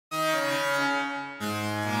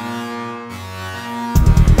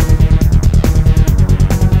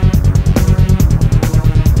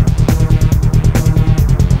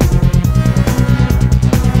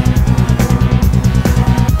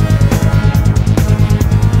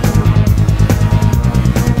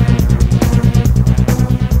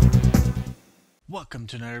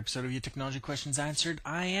episode of Your Technology Questions Answered.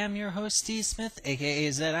 I am your host, Steve Smith, aka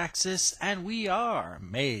Z-Axis, and we are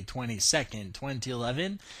May 22nd,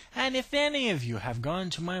 2011. And if any of you have gone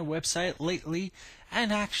to my website lately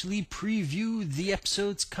and actually previewed the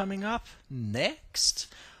episodes coming up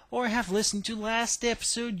next, or have listened to last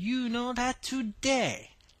episode, you know that today,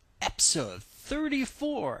 episode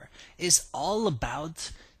 34, is all about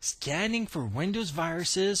scanning for Windows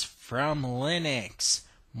viruses from Linux.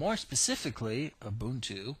 More specifically,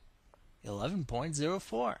 Ubuntu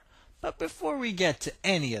 11.04. But before we get to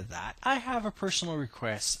any of that, I have a personal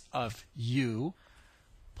request of you.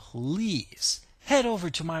 Please head over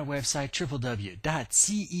to my website,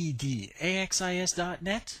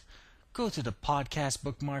 www.cedaxis.net. Go to the podcast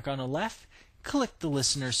bookmark on the left, click the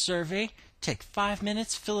listener survey, take 5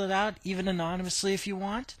 minutes, fill it out, even anonymously if you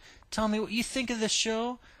want. Tell me what you think of the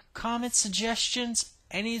show, comments, suggestions,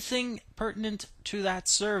 anything pertinent to that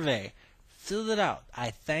survey. Fill it out.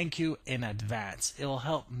 I thank you in advance. It will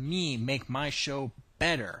help me make my show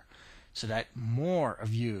better so that more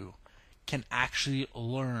of you can actually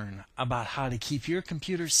learn about how to keep your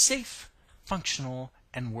computer safe, functional,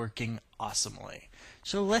 and working awesomely.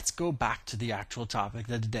 So let's go back to the actual topic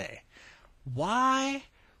of the day. Why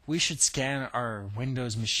we should scan our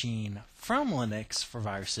Windows machine from Linux for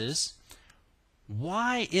viruses.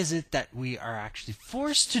 Why is it that we are actually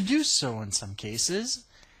forced to do so in some cases?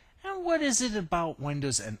 And what is it about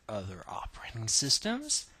Windows and other operating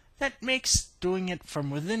systems that makes doing it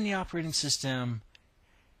from within the operating system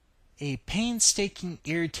a painstaking,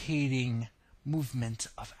 irritating movement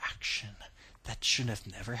of action that should have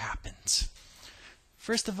never happened?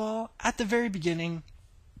 First of all, at the very beginning,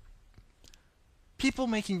 people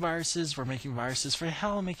making viruses were making viruses for the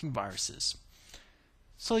hell of making viruses.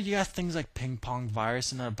 So you got things like ping pong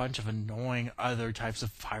virus and a bunch of annoying other types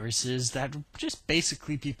of viruses that are just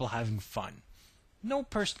basically people having fun. No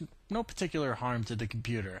particular harm to the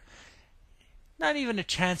computer. Not even a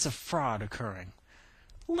chance of fraud occurring.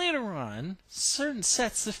 Later on, certain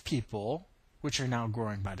sets of people, which are now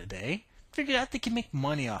growing by the day, figured out they can make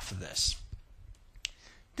money off of this.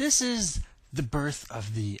 This is the birth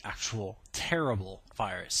of the actual terrible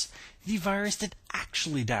virus. The virus that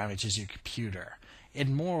actually damages your computer.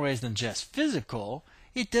 In more ways than just physical,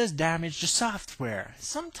 it does damage the software.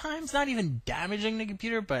 Sometimes not even damaging the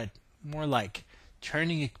computer, but more like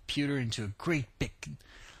turning a computer into a great big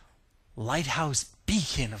lighthouse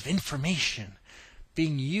beacon of information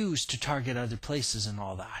being used to target other places and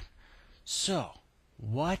all that. So,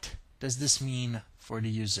 what does this mean for the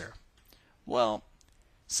user? Well,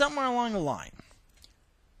 somewhere along the line,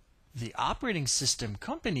 the operating system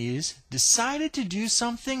companies decided to do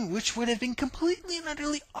something which would have been completely and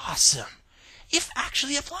utterly awesome if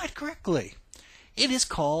actually applied correctly. It is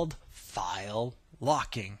called file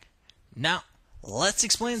locking. Now, let's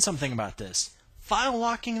explain something about this. File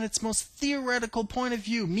locking in its most theoretical point of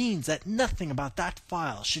view means that nothing about that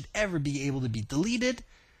file should ever be able to be deleted,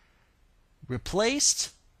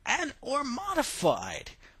 replaced, and or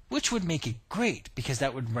modified, which would make it great because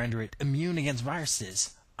that would render it immune against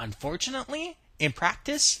viruses. Unfortunately, in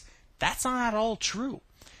practice, that's not at all true.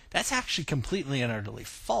 That's actually completely and utterly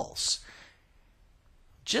false.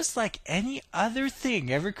 Just like any other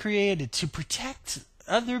thing ever created to protect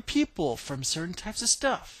other people from certain types of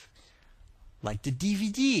stuff, like the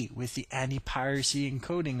DVD with the anti-piracy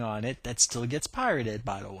encoding on it that still gets pirated,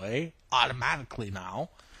 by the way, automatically now,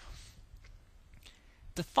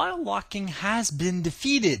 the file locking has been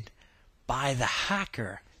defeated by the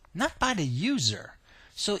hacker, not by the user.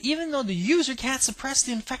 So even though the user can't suppress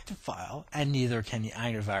the infected file, and neither can the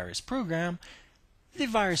antivirus program, the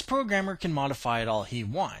virus programmer can modify it all he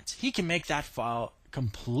wants. He can make that file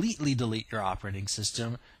completely delete your operating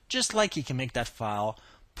system, just like he can make that file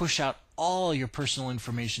push out all your personal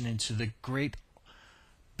information into the great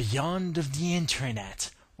beyond of the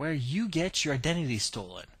internet, where you get your identity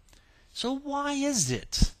stolen. So why is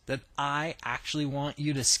it that I actually want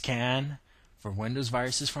you to scan for Windows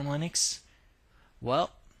viruses from Linux?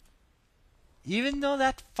 Well, even though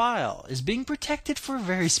that file is being protected for a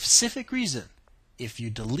very specific reason, if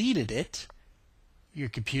you deleted it, your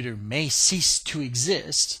computer may cease to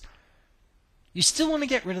exist. You still want to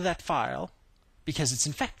get rid of that file because it's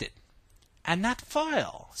infected. And that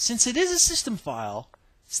file, since it is a system file,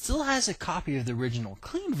 still has a copy of the original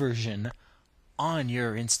clean version on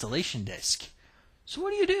your installation disk. So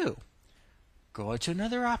what do? Go to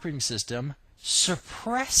another operating system,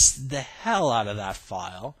 suppress the hell out of that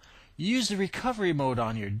file, use the recovery mode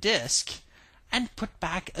on your disk, and put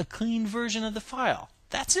back a clean version of the file.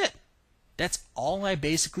 That's it. That's all I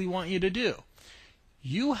basically want you to do.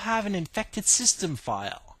 You have an infected system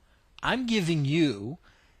file. I'm giving you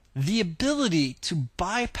the ability to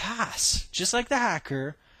bypass, just like the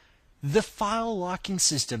hacker, the file locking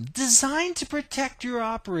system designed to protect your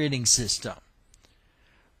operating system,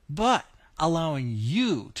 but allowing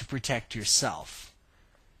you to protect yourself.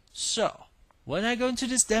 So, when I go into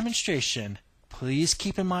this demonstration, please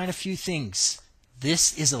keep in mind a few things.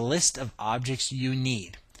 This is a list of objects you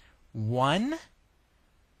need. 1,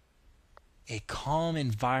 a calm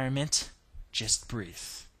environment. Just breathe.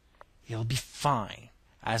 You'll be fine.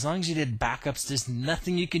 As long as you did backups, there's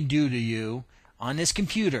nothing you can do to you on this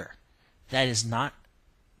computer that is not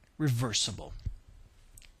reversible.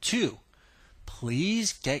 2,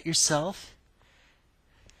 please get yourself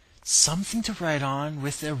something to write on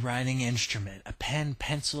with a writing instrument. A pen,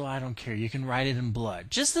 pencil, I don't care. You can write it in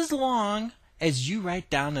blood. Just as long as you write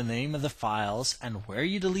down the name of the files and where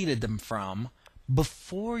you deleted them from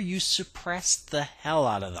before you suppress the hell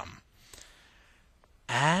out of them.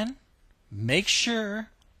 And make sure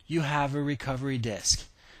you have a recovery disk.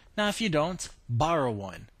 Now, if you don't, borrow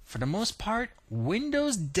one. For the most part,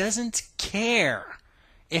 Windows doesn't care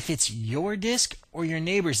if it's your disk or your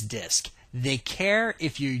neighbor's disk. They care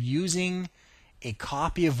if you're using a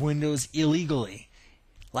copy of Windows illegally.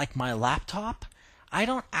 Like my laptop, I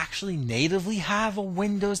don't actually natively have a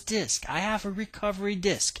Windows disk. I have a recovery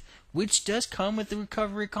disk, which does come with the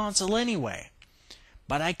recovery console anyway.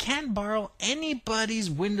 But I can borrow anybody's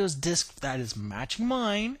Windows disk that is matching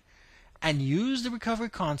mine and use the recovery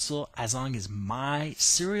console as long as my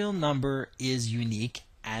serial number is unique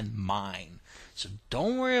and mine. So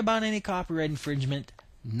don't worry about any copyright infringement.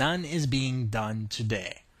 None is being done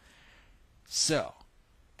today. So,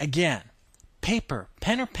 again, paper,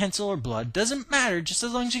 pen or pencil or blood, doesn't matter just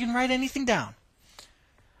as long as you can write anything down.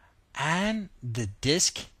 And the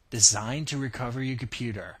disk designed to recover your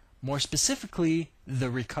computer. More specifically,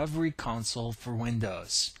 the recovery console for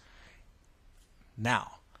Windows.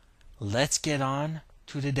 Now, let's get on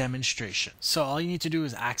to the demonstration. So all you need to do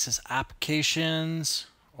is access applications,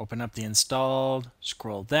 open up the installed,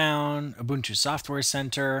 scroll down, Ubuntu Software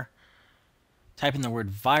Center, type in the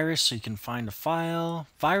word virus so you can find a file,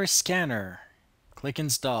 virus scanner, click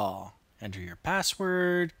install, enter your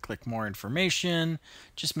password, click more information,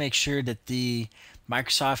 just make sure that the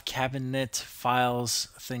Microsoft Cabinet Files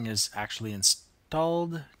thing is actually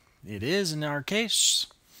installed. It is in our case.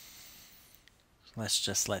 Let's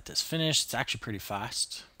just let this finish. It's actually pretty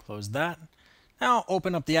fast. Close that. Now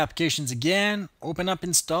open up the applications again. Open up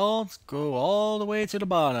installed. Go all the way to the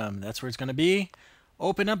bottom. That's where it's going to be.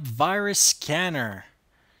 Open up virus scanner.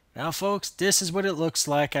 Now folks, this is what it looks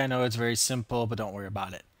like. I know it's very simple, but don't worry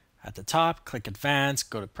about it. At the top, click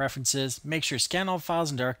Advanced, go to Preferences, make sure Scan All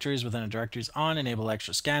Files and Directories within a directory is on, enable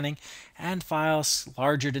extra scanning, and files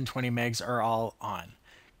larger than 20 megs are all on.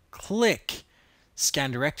 Click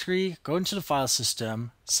Scan Directory, go into the file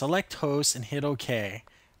system, select Host, and hit OK.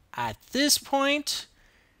 At this point,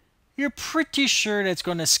 you're pretty sure that it's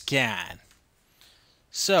going to scan.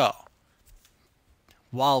 So,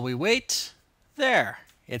 while we wait, there,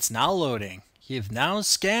 it's now loading. You've now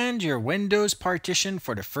scanned your Windows partition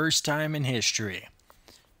for the first time in history.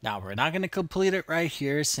 Now, we're not going to complete it right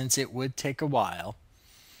here since it would take a while.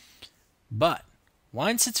 But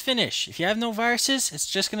once it's finished, if you have no viruses, it's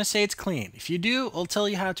just going to say it's clean. If you do, it'll tell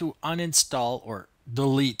you how to uninstall or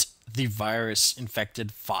delete the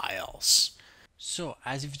virus-infected files. So,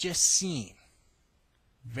 as you've just seen,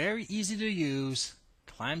 very easy to use,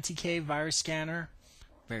 ClamTK virus scanner,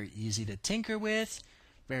 very easy to tinker with,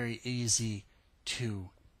 very easy to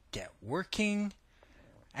get working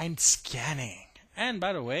and scanning. And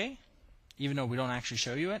by the way, even though we don't actually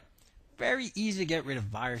show you it, very easy to get rid of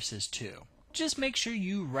viruses too. Just make sure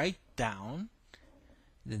you write down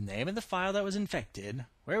the name of the file that was infected,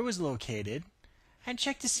 where it was located, and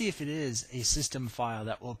check to see if it is a system file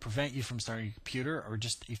that will prevent you from starting your computer or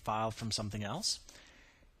just a file from something else.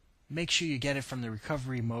 Make sure you get it from the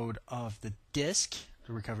recovery mode of the disk,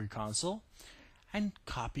 the recovery console, and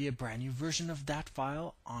copy a brand new version of that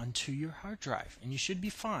file onto your hard drive, and you should be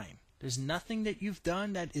fine. There's nothing that you've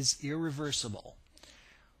done that is irreversible.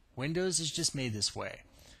 Windows is just made this way.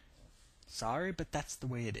 Sorry, but that's the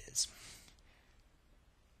way it is.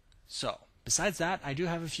 So, besides that, I do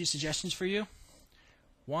have a few suggestions for you.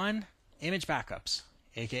 1, image backups,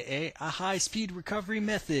 aka a high-speed recovery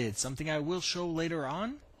method, something I will show later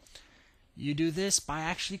on. You do this by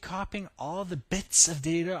actually copying all the bits of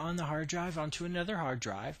data on the hard drive onto another hard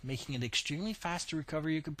drive, making it extremely fast to recover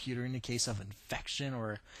your computer in the case of infection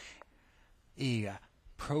or a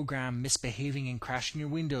program misbehaving and crashing your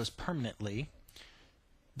Windows permanently.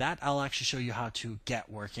 That I'll actually show you how to get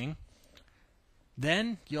working.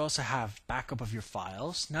 Then you also have backup of your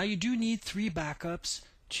files. Now you do need 3 backups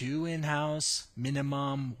 2 in-house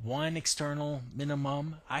minimum, 1 external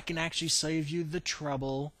minimum. I can actually save you the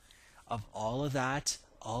trouble of all of that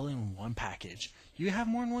all in one package. You have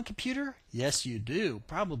more than one computer? Yes, you do,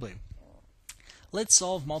 probably. Let's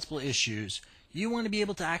solve multiple issues. You want to be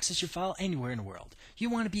able to access your file anywhere in the world. You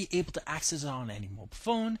want to be able to access it on any mobile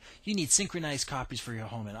phone. You need synchronized copies for your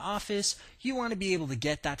home and office. You want to be able to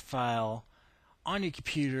get that file on your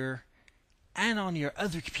computer and on your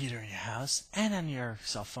other computer in your house and on your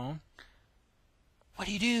cell phone. What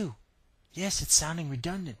do? Yes, it's sounding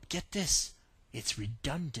redundant. Get this. It's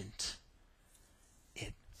redundant.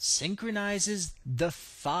 It synchronizes the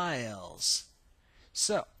files.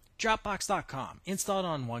 So, Dropbox.com. Install it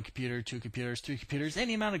on 1 computer, 2 computers, 3 computers,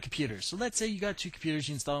 any amount of computers. So let's say you got 2 computers,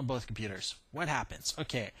 you install on both computers. What happens?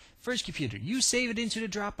 Okay, first computer, you save it into the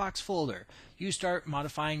Dropbox folder. You start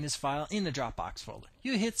modifying this file in the Dropbox folder.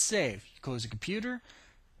 You hit save. You close the computer.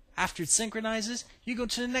 After it synchronizes, you go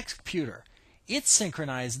to the next computer. It's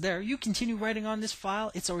synchronized there. You continue writing on this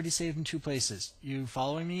file. It's already saved in 2 places. You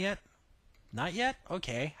following me yet? Not yet?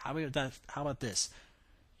 Okay, how about that? How about this?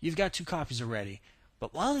 You've got 2 copies already.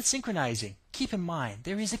 But while it's synchronizing, keep in mind,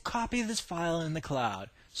 there is a copy of this file in the cloud.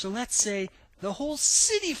 So let's say the whole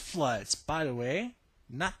city floods. By the way,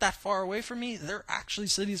 not that far away from me, there are actually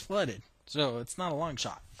cities flooded. So it's not a long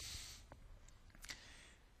shot.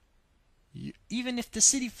 Even if the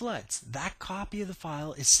city floods, that copy of the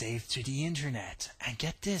file is saved to the internet. And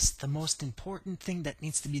get this, the most important thing that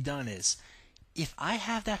needs to be done is, if I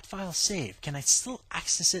have that file saved, can I still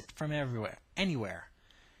access it from anywhere?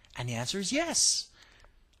 And the answer is yes.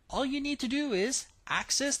 All you need to do is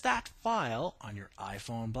access that file on your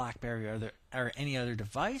iPhone, BlackBerry, or any other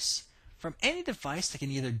device from any device that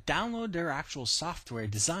can either download their actual software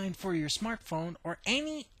designed for your smartphone or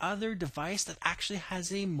any other device that actually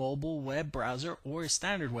has a mobile web browser or a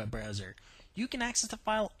standard web browser. You can access the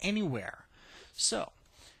file anywhere. So,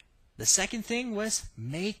 the second thing was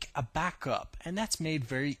make a backup, and that's made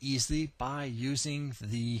very easily by using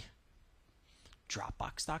the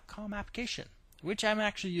Dropbox.com application, which I'm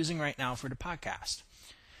actually using right now for the podcast.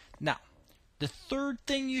 Now, the third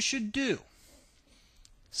thing you should do,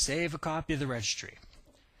 save a copy of the registry.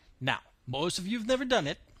 Now, most of you have never done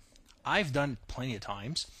it. I've done it plenty of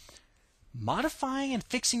times. Modifying and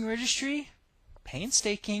fixing registry,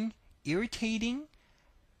 painstaking, irritating,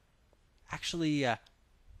 actually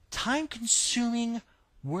time-consuming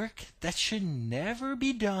work that should never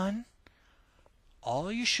be done.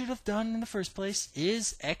 All you should have done in the first place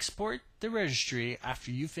is export the registry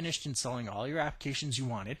after you finished installing all your applications you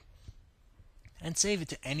wanted and save it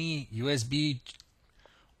to any USB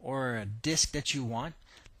or a disk that you want.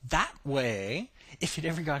 That way, if it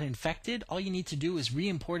ever got infected, all you need to do is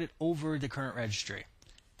re-import it over the current registry.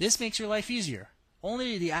 This makes your life easier.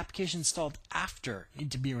 Only the application installed after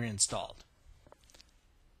need to be reinstalled.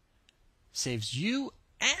 Saves you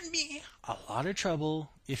and me a lot of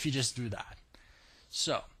trouble if you just do that.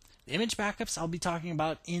 So, the image backups I'll be talking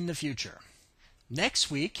about in the future. Next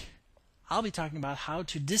week, I'll be talking about how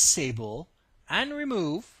to disable and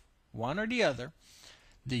remove, one or the other,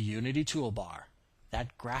 the Unity toolbar.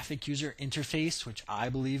 That graphic user interface, which I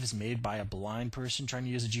believe is made by a blind person trying to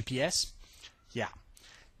use a GPS. Yeah,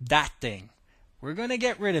 that thing. We're going to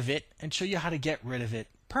get rid of it and show you how to get rid of it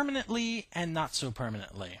permanently and not so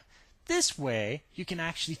permanently. This way, you can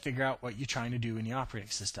actually figure out what you're trying to do in the operating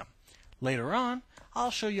system. Later on,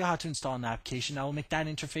 I'll show you how to install an application that will make that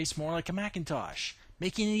interface more like a Macintosh,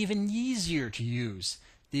 making it even easier to use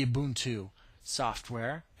the Ubuntu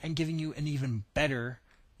software and giving you an even better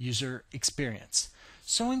user experience.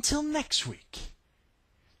 So until next week,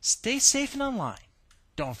 stay safe and online.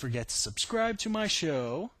 Don't forget to subscribe to my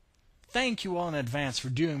show. Thank you all in advance for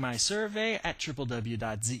doing my survey at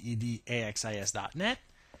www.zedaxis.net.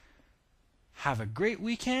 Have a great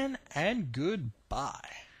weekend and goodbye.